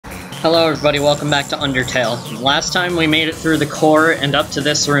Hello everybody, welcome back to Undertale. Last time we made it through the core and up to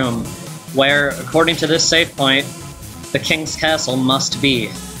this room, where, according to this save point, the king's castle must be,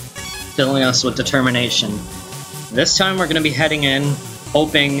 filling us with determination. This time we're going to be heading in,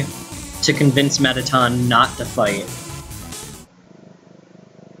 hoping to convince Mettaton not to fight.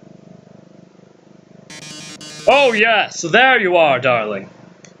 Oh yes, there you are, darling.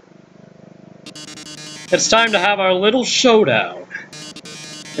 It's time to have our little showdown.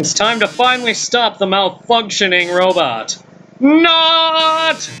 It's time to finally stop the malfunctioning robot.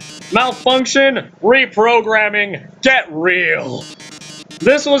 Not! Malfunction, reprogramming, get real.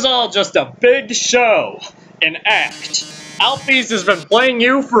 This was all just a big show, an act. Alphys has been playing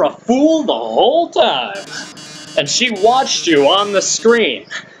you for a fool the whole time. And she watched you on the screen.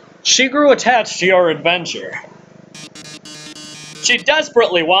 She grew attached to your adventure. She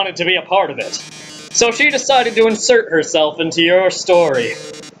desperately wanted to be a part of it. So she decided to insert herself into your story.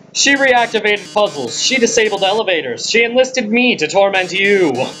 She reactivated puzzles, she disabled elevators, she enlisted me to torment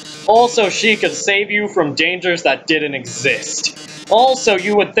you. Also, she could save you from dangers that didn't exist. Also,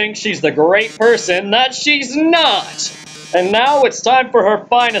 you would think she's the great person that she's not. And now it's time for her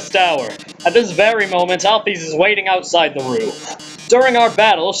finest hour. At this very moment, Alphys is waiting outside the room. During our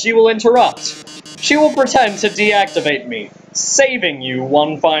battle, she will interrupt. She will pretend to deactivate me, saving you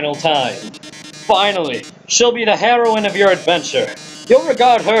one final time. Finally, she'll be the heroine of your adventure. You'll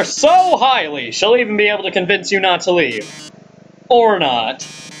regard her so highly, she'll even be able to convince you not to leave. Or not.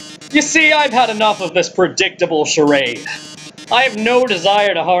 You see, I've had enough of this predictable charade. I have no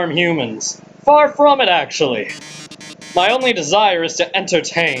desire to harm humans. Far from it, actually. My only desire is to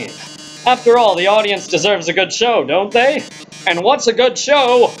entertain. After all, the audience deserves a good show, don't they? And what's a good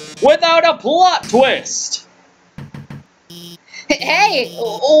show without a plot twist? Hey,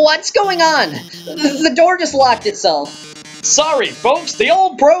 what's going on? The door just locked itself. Sorry, folks, the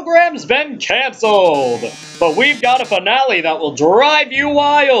old program's been cancelled. But we've got a finale that will drive you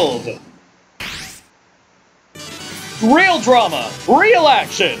wild. Real drama, real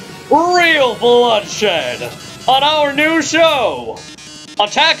action, real bloodshed. On our new show,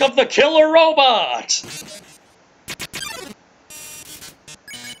 Attack of the Killer Robot.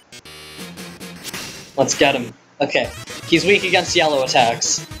 Let's get him. Okay, he's weak against yellow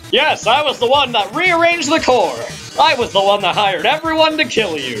attacks. Yes, I was the one that rearranged the core. I was the one that hired everyone to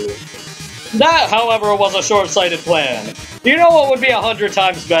kill you. That, however, was a short-sighted plan. You know what would be 100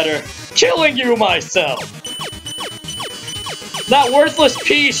 times better? Killing you myself. That worthless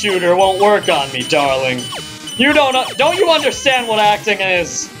pea shooter won't work on me, darling. You don't you understand what acting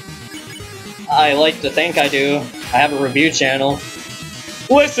is? I like to think I do. I have a review channel.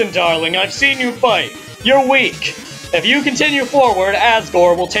 Listen, darling, I've seen you fight. You're weak. If you continue forward,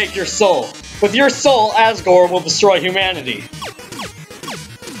 Asgore will take your soul. With your soul, Asgore will destroy humanity.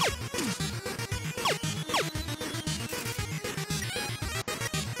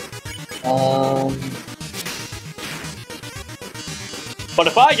 But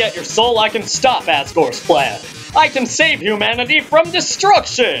if I get your soul, I can stop Asgore's plan. I can save humanity from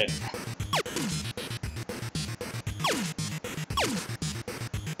destruction!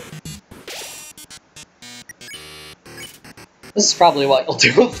 This is probably what you'll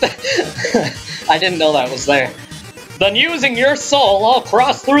do with that. I didn't know that was there. Then using your soul, I'll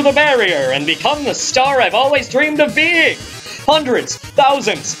cross through the barrier and become the star I've always dreamed of being. Hundreds,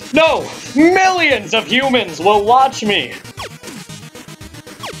 thousands, no, millions of humans will watch me.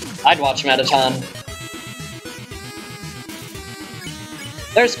 I'd watch Mettaton.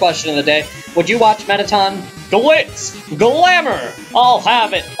 There's question of the day. Would you watch Mettaton? Glitz! Glamour! I'll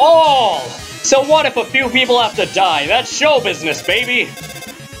have it all! So what if a few people have to die? That's show business, baby!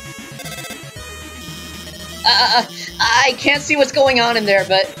 I can't see what's going on in there,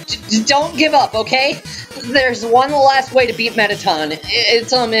 but don't give up, okay? There's one last way to beat Mettaton.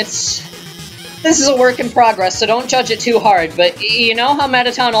 This is a work in progress, so don't judge it too hard, but you know how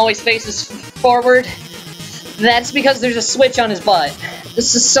Mettaton always faces forward? That's because there's a switch on his butt.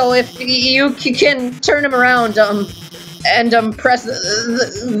 So if you can turn him around, and press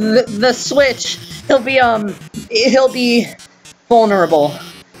the switch, he'll be vulnerable.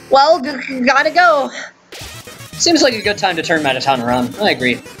 Well, gotta go. Seems like a good time to turn Mettaton around. I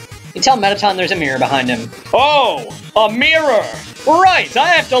agree. You tell Mettaton there's a mirror behind him. Oh, a mirror! Right, I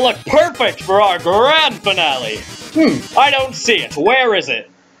have to look perfect for our grand finale. I don't see it. Where is it?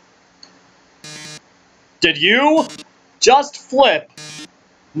 Did you just flip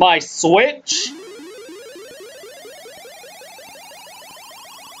my switch?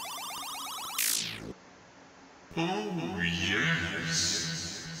 Oh,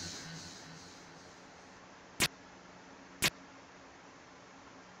 yes.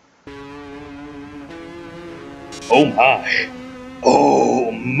 Oh my.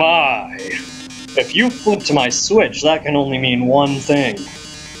 Oh my. If you flipped my switch, that can only mean one thing.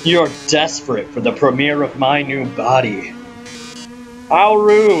 You're desperate for the premiere of my new body. How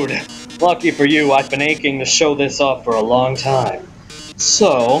rude. Lucky for you, I've been aching to show this off for a long time.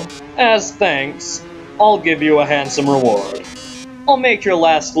 So, as thanks, I'll give you a handsome reward. I'll make your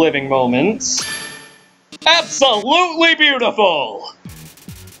last living moments absolutely beautiful!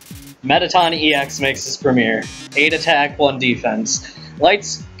 Mettaton EX makes his premiere. 8 attack, 1 defense.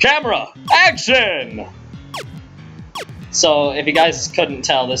 Lights, camera, action! So, if you guys couldn't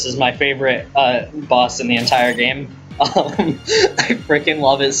tell, this is my favorite boss in the entire game. I freaking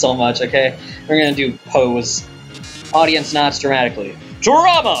love it so much, okay? We're gonna do pose. Audience nods dramatically.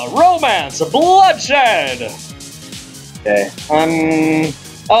 Drama, romance, bloodshed! Okay,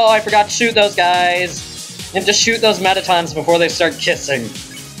 oh, I forgot to shoot those guys. You have to shoot those Mettatons before they start kissing.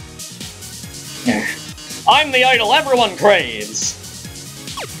 I'm the idol everyone craves!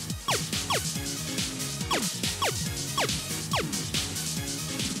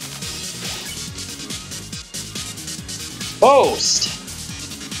 Post!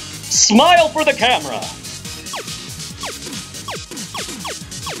 Smile for the camera!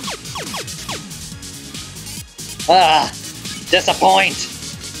 Ah, disappoint!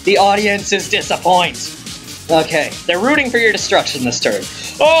 The audience is disappoint! Okay, they're rooting for your destruction this turn.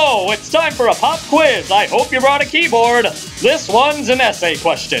 Oh, it's time for a pop quiz! I hope you brought a keyboard! This one's an essay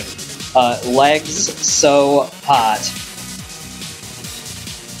question. Legs so hot.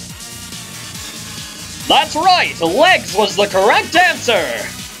 That's right! Legs was the correct answer!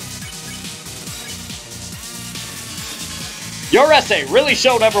 Your essay really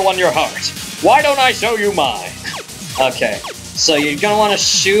showed everyone your heart. Why don't I show you mine? Okay, so you're gonna want to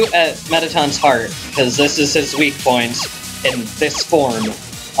shoot at Mettaton's heart, because this is his weak point in this form.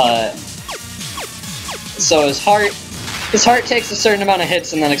 So his heart takes a certain amount of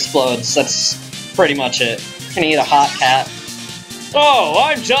hits and then explodes. That's pretty much it. Gonna eat a hot cat. Oh,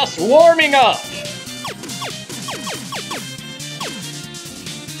 I'm just warming up!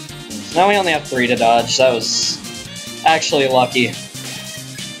 Now we only have 3 to dodge. That was actually lucky.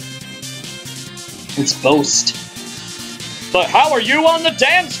 It's Boast. But how are you on the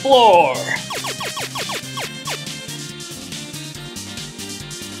dance floor?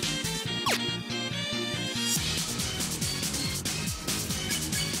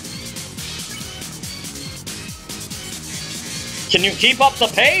 Can you keep up the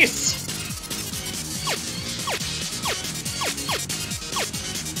pace?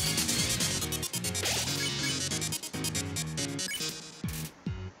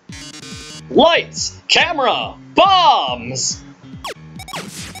 Lights! Camera! Bombs!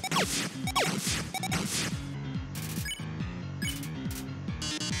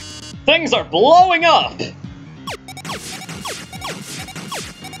 Things are blowing up!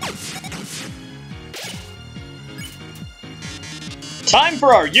 Time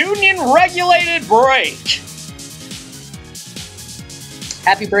for our union-regulated break!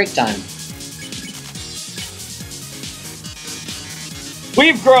 Happy break time.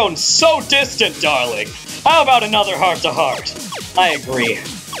 We've grown so distant, darling. How about another heart-to-heart? I agree.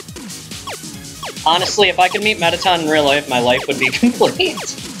 Honestly, if I could meet Mettaton in real life, my life would be complete.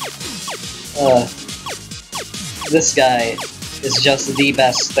 This guy is just the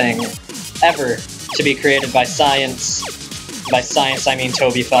best thing ever to be created by science. By science, I mean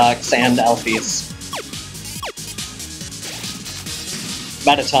Toby Fox and Elfies.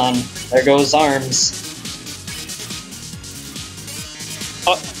 Mettaton, there goes arms.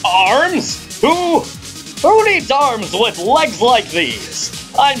 Arms? Who needs arms with legs like these?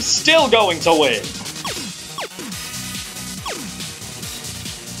 I'm still going to win.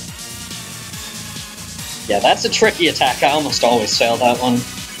 Yeah, that's a tricky attack. I almost always fail that one.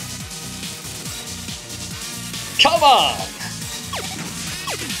 Come on!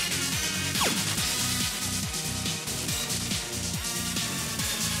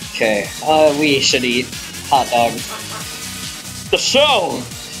 Okay, we should eat hot dog. The show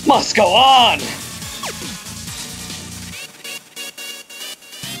must go on!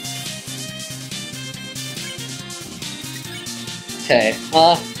 Okay,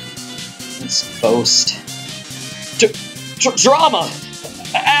 let's boast. Drama!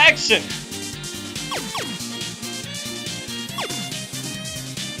 Action!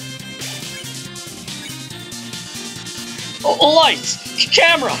 Lights!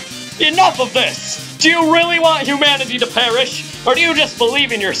 Camera! Enough of this! Do you really want humanity to perish? Or do you just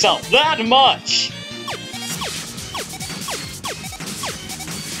believe in yourself that much?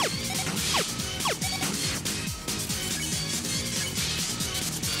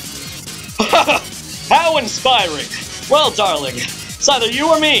 How inspiring! Well, darling, it's either you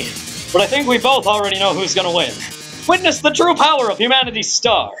or me, but I think we both already know who's gonna win. Witness the true power of humanity's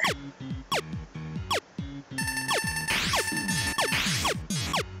star.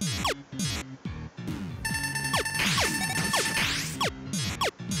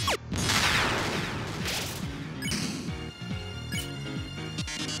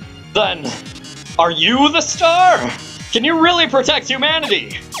 Then, are you the star? Can you really protect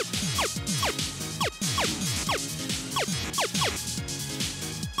humanity?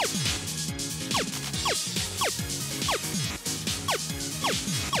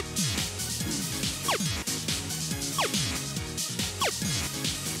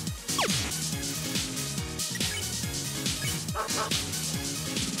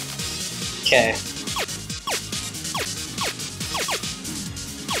 Okay. I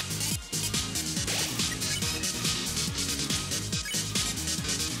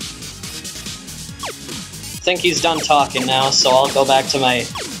think he's done talking now, so I'll go back to my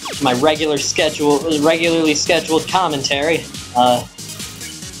regularly scheduled commentary.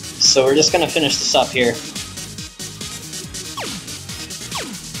 So we're just gonna finish this up here.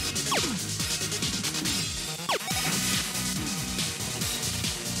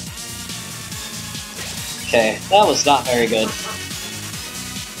 Okay, that was not very good.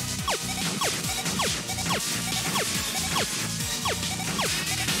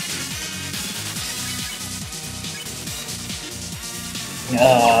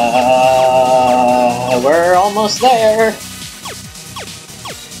 We're almost there.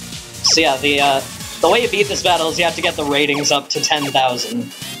 So yeah, the way you beat this battle is you have to get the ratings up to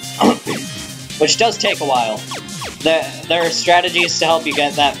 10,000, which does take a while. There are strategies to help you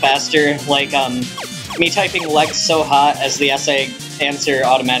get that faster, like me typing "legs so hot" as the essay answer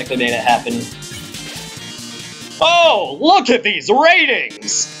automatically made it happen. Oh, look at these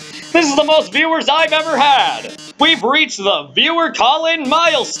ratings! This is the most viewers I've ever had! We've reached the viewer call-in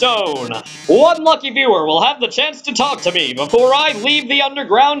milestone! One lucky viewer will have the chance to talk to me before I leave the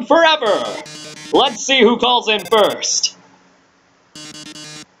underground forever! Let's see who calls in first.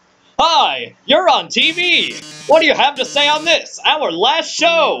 Hi, you're on TV! What do you have to say on this, our last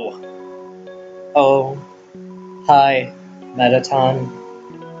show? Oh, hi, Mettaton.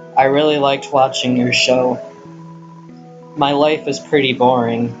 I really liked watching your show. My life is pretty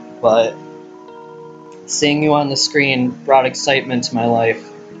boring, but seeing you on the screen brought excitement to my life,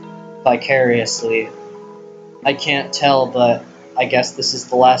 vicariously. I can't tell, but I guess this is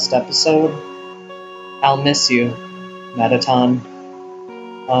the last episode. I'll miss you, Mettaton.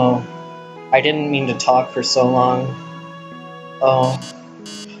 Oh, I didn't mean to talk for so long. Oh.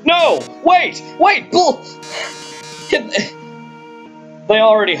 No! Wait! Wait! Bull! They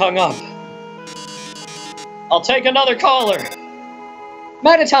already hung up. I'll take another caller.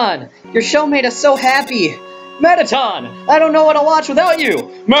 Mettaton, your show made us so happy. Mettaton! I don't know what to watch without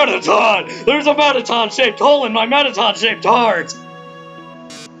you! Mettaton! There's a Mettaton-shaped hole in my Mettaton-shaped heart!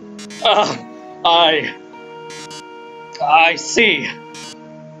 I see.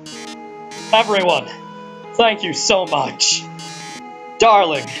 Everyone, thank you so much.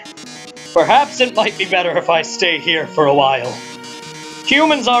 Darling, perhaps it might be better if I stay here for a while.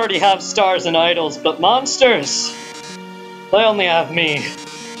 Humans already have stars and idols, but monsters, they only have me.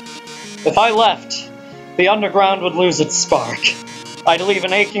 If I left, the underground would lose its spark. I'd leave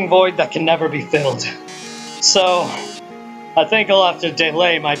an aching void that can never be filled. So, I think I'll have to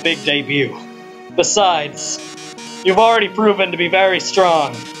delay my big debut. Besides, you've already proven to be very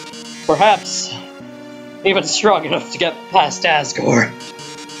strong. Perhaps even strong enough to get past Asgore.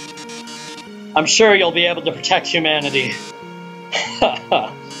 I'm sure you'll be able to protect humanity.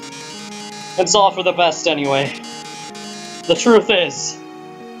 It's all for the best anyway. The truth is,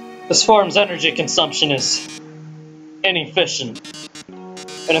 this form's energy consumption is inefficient.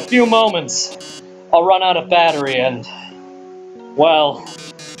 In a few moments, I'll run out of battery and, well,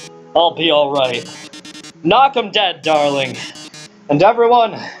 I'll be alright. Knock 'em dead, darling. And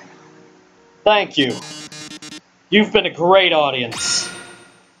everyone, thank you. You've been a great audience.